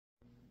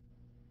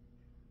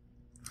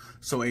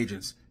So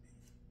agents,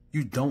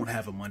 you don't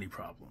have a money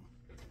problem.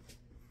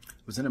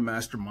 I was in a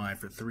mastermind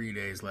for 3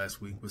 days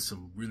last week with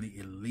some really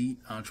elite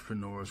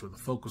entrepreneurs where the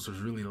focus was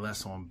really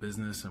less on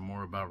business and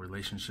more about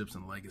relationships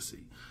and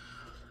legacy.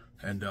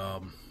 And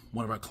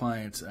one of our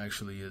clients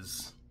actually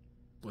is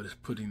what is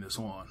putting this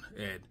on,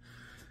 Ed.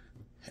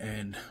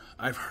 And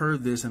I've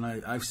heard this, and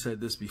I've said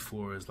this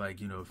before, is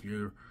like, you know, if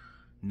you're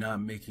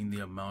not making the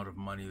amount of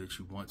money that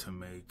you want to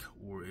make,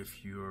 or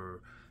if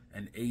you're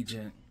an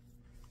agent,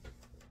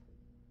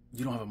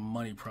 you don't have a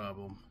money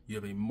problem, you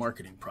have a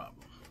marketing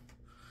problem.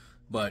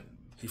 But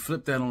he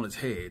flipped that on its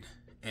head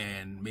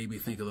and made me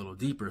think a little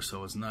deeper.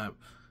 So it's not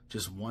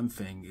just one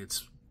thing,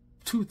 it's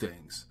two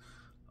things.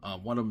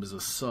 One of them is a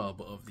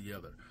sub of the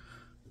other.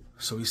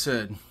 So he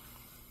said,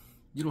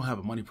 you don't have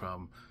a money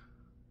problem,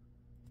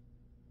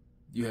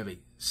 you have a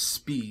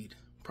speed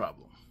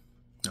problem.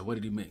 Now, what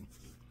did he mean?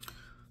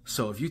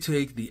 So if you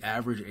take the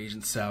average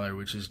agent salary,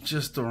 which is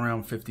just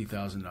around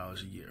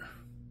 $50,000 a year,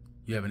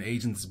 you have an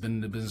agent that's been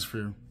in the business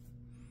for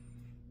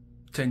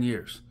 10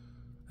 years.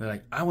 They're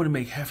like, I want to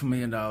make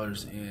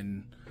 $500,000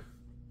 in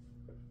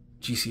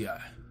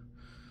GCI.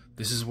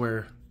 This is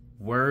where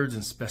words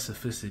and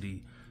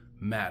specificity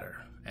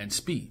matter, and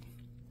speed.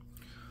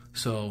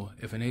 So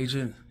if an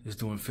agent is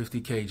doing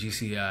 50K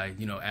GCI,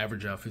 you know,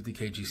 average out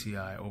 50K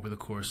GCI over the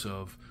course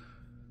of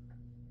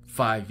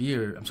 10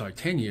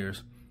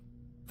 years,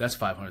 that's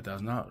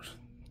 $500,000.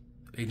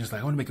 Agent's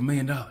like, I want to make $1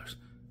 million.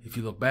 If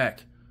you look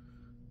back,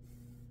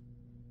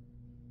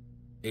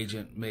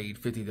 agent made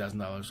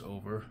 $50,000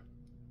 over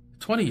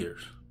 20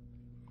 years.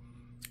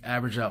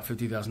 Average out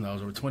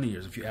 $50,000 over 20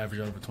 years. If you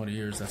average out over 20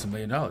 years, that's $1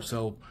 million.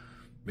 So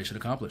mission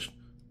accomplished.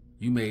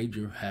 You made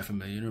your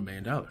 $500,000 or $1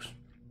 million.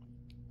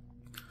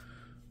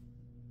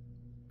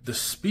 The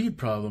speed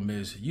problem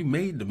is you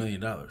made the $1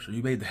 million, or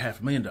you made the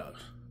 $500,000.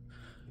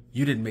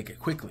 You didn't make it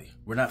quickly.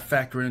 We're not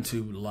factoring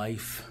into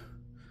life,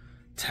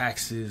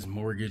 taxes,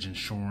 mortgage,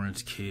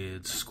 insurance,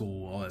 kids,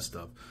 school, all that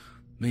stuff.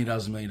 $1 million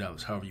is $1 million,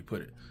 however you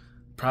put it.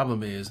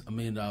 Problem is $1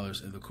 million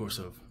in the course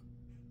of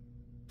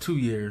 2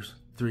 years,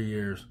 3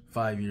 years,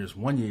 5 years,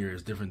 1 year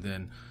is different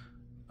than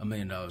 $1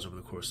 million over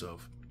the course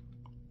of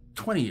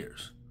 20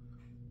 years.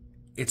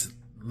 It's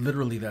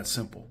literally that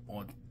simple.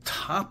 On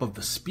top of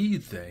the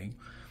speed thing,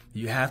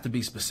 you have to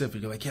be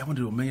specific. You're like, yeah, I want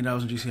to do $1 million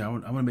in GC. I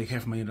want to make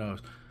 $500,000.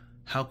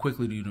 How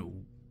quickly do you know?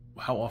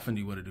 How often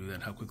do you want to do that?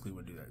 And how quickly do you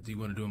want to do that? Do you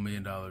want to do $1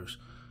 million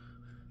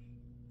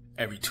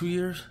every 2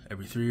 years,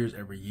 every 3 years,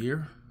 every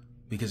year?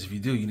 Because if you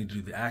do, you need to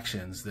do the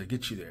actions that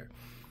get you there.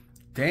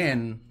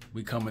 Then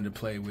we come into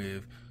play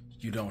with,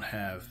 you don't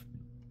have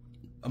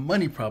a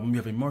money problem, you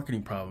have a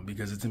marketing problem,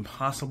 because it's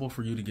impossible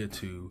for you to get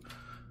to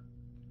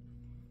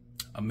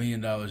 $1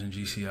 million in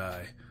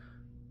GCI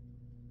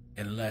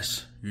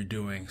unless you're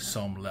doing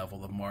some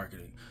level of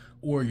marketing,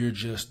 or you're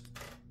just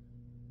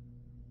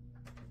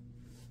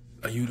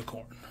a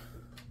unicorn.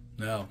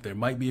 Now, there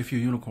might be a few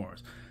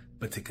unicorns,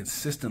 but to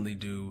consistently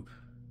do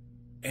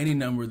any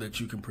number that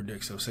you can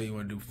predict, so say you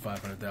want to do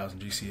 500,000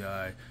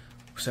 GCI,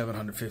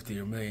 750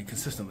 or $1 million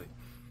consistently,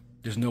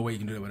 there's no way you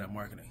can do that without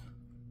marketing,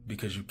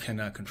 because you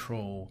cannot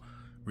control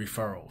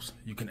referrals.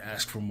 You can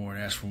ask for more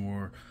and ask for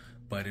more,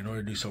 but in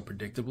order to do so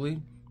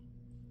predictably,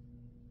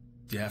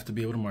 you have to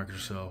be able to market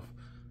yourself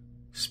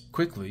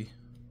quickly.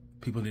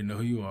 People need to know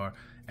who you are,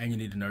 and you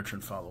need to nurture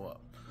and follow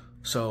up.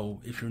 So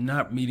if you're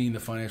not meeting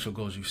the financial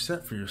goals you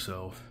set for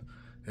yourself,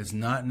 it's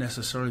not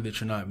necessarily that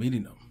you're not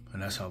meeting them,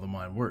 and that's how the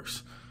mind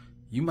works.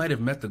 You might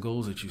have met the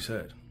goals that you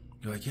said.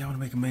 You're like, yeah, I want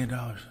to make $1 million.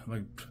 I'm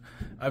like,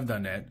 I've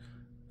done that.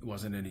 It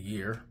wasn't in a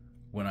year.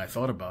 When I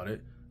thought about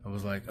it, I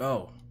was like,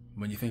 oh,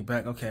 when you think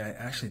back, okay, I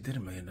actually did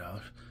 $1 million.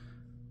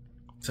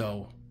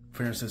 So,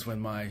 for instance, when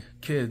my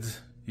kids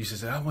used to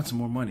say, I want some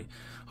more money.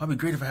 Oh, it'd be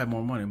great if I had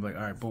more money. I'm like,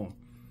 all right, boom.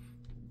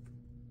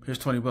 Here's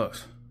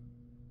 $20.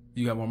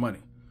 You got more money.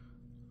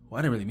 Well,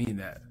 I didn't really mean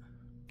that.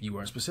 You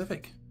weren't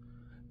specific.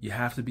 You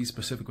have to be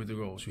specific with your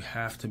goals. You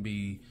have to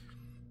be,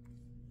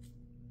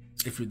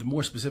 the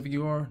more specific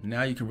you are,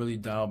 now you can really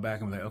dial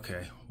back and be like,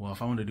 okay, well,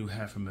 if I want to do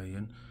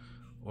 $500,000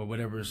 or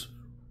whatever's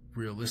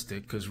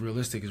realistic, because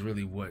realistic is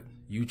really what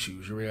you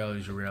choose. Your reality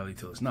is your reality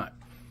till it's not.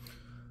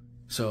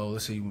 So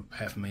let's say you want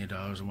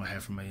 $500,000 and want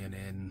 $500,000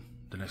 in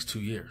the next 2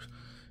 years.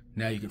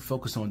 Now you can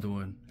focus on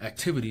doing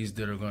activities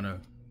that are going to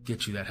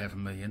get you that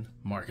 $500,000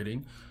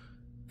 marketing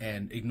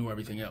and ignore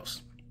everything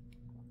else.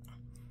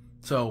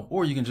 So,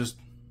 or you can just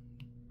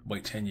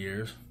wait 10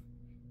 years,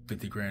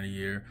 50 grand a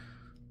year,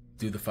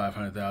 do the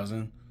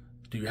 500,000,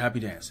 do your happy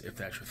dance if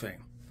that's your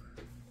thing.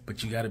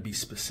 But you got to be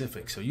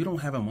specific. So you don't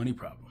have a money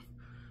problem.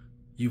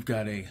 You've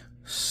got a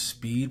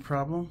speed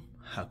problem,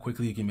 how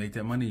quickly you can make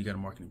that money. You got a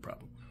marketing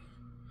problem.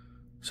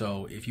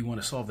 So if you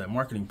want to solve that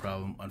marketing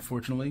problem,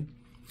 unfortunately,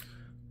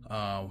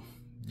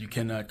 you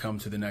cannot come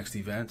to the next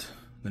event.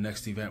 The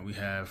next event we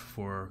have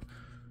for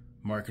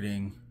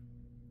marketing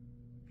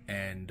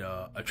and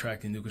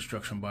attracting new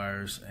construction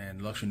buyers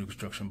and luxury new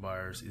construction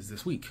buyers is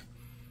this week,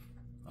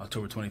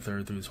 October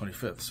 23rd through the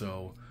 25th.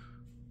 So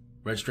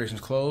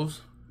registration's closed.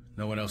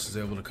 No one else is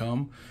able to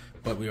come,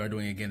 but we are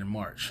doing it again in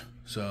March.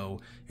 So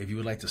if you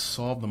would like to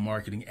solve the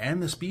marketing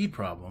and the speed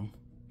problem,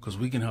 because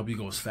we can help you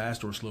go as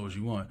fast or as slow as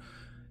you want,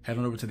 head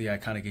on over to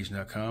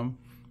theiconicagent.com,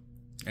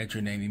 enter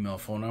your name, email,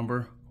 phone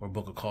number, or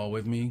book a call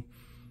with me.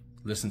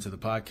 Listen to the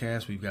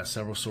podcast. We've got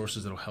several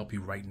sources that will help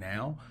you right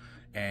now.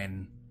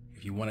 And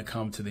if you want to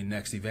come to the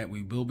next event,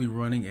 we will be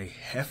running a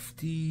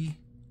hefty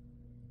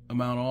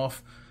amount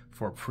off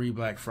for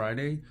pre-Black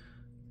Friday.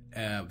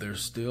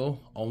 There's still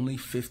only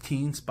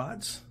 15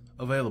 spots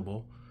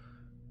available.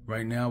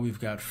 Right now, we've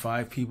got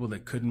 5 people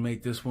that couldn't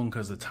make this one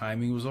because the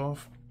timing was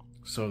off.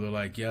 So they're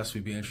like, yes,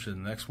 we'd be interested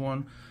in the next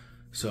one.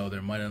 So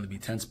there might only be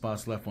 10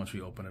 spots left once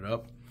we open it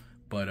up.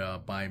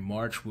 But by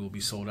March, we'll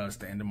be sold out. It's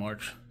the end of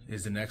March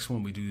is the next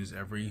one. We do this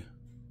every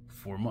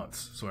 4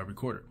 months, so every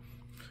quarter.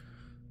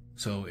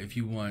 So if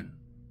you want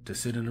to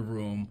sit in a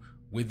room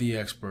with the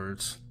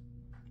experts,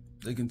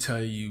 they can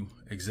tell you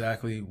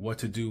exactly what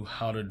to do,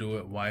 how to do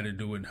it, why to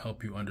do it, and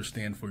help you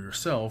understand for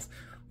yourself.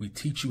 We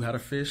teach you how to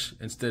fish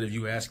instead of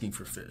you asking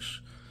for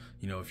fish.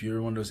 You know, if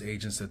you're one of those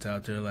agents that's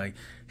out there like,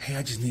 hey,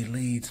 I just need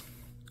leads,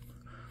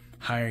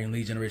 hiring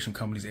lead generation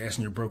companies,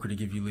 asking your broker to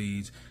give you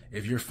leads.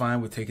 If you're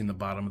fine with taking the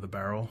bottom of the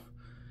barrel,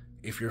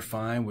 if you're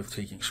fine with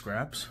taking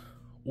scraps,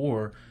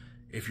 or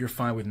if you're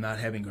fine with not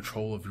having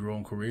control of your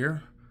own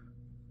career,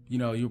 you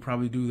know, you'll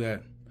probably do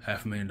that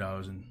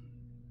 $500,000 in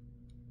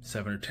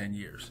 7 or 10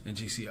 years in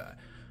GCI.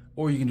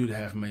 Or you can do the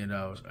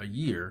 $500,000 a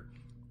year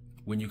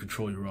when you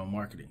control your own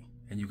marketing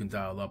and you can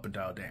dial up and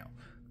dial down.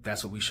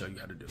 That's what we show you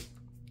how to do.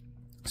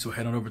 So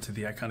head on over to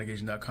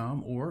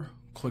theiconicagent.com or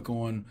click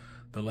on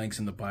the links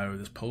in the bio of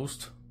this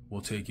post.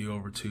 We'll take you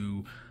over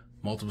to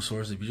multiple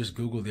sources. If you just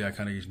Google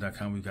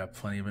theiconicagent.com, we've got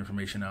plenty of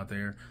information out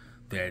there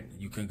that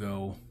you can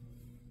go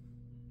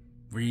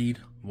read,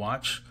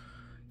 watch,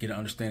 get an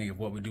understanding of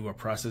what we do, our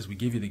process. We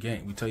give you the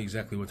game. We tell you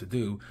exactly what to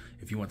do.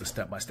 If you want the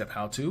step-by-step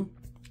how-to,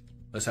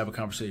 let's have a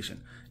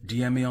conversation.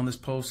 DM me on this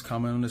post,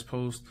 comment on this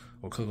post,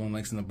 or click on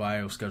links in the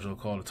bio, schedule a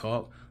call to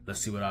talk. Let's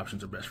see what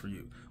options are best for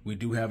you. We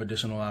do have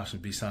additional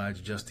options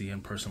besides just the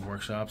in-person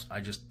workshops.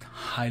 I just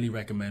highly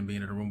recommend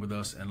being in a room with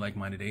us and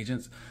like-minded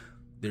agents.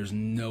 There's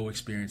no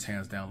experience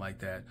hands down like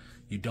that.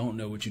 You don't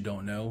know what you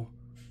don't know,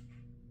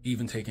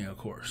 even taking a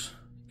course.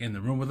 In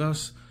the room with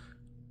us,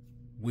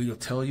 we'll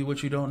tell you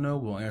what you don't know.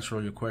 We'll answer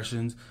all your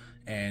questions,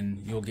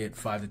 and you'll get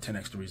 5 to 10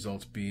 extra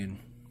results being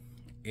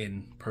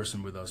in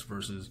person with us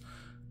versus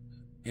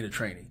in a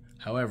training.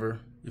 However,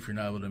 if you're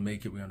not able to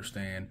make it, we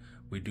understand.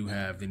 We do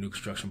have the new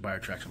construction buyer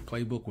traction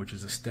playbook, which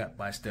is a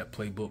step-by-step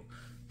playbook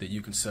that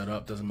you can set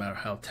up. Doesn't matter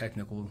how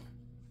technical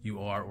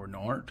you are or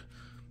aren't.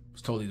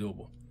 It's totally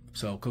doable.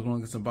 So click on the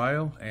links in the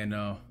bio and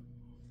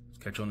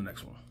catch you on the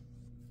next one.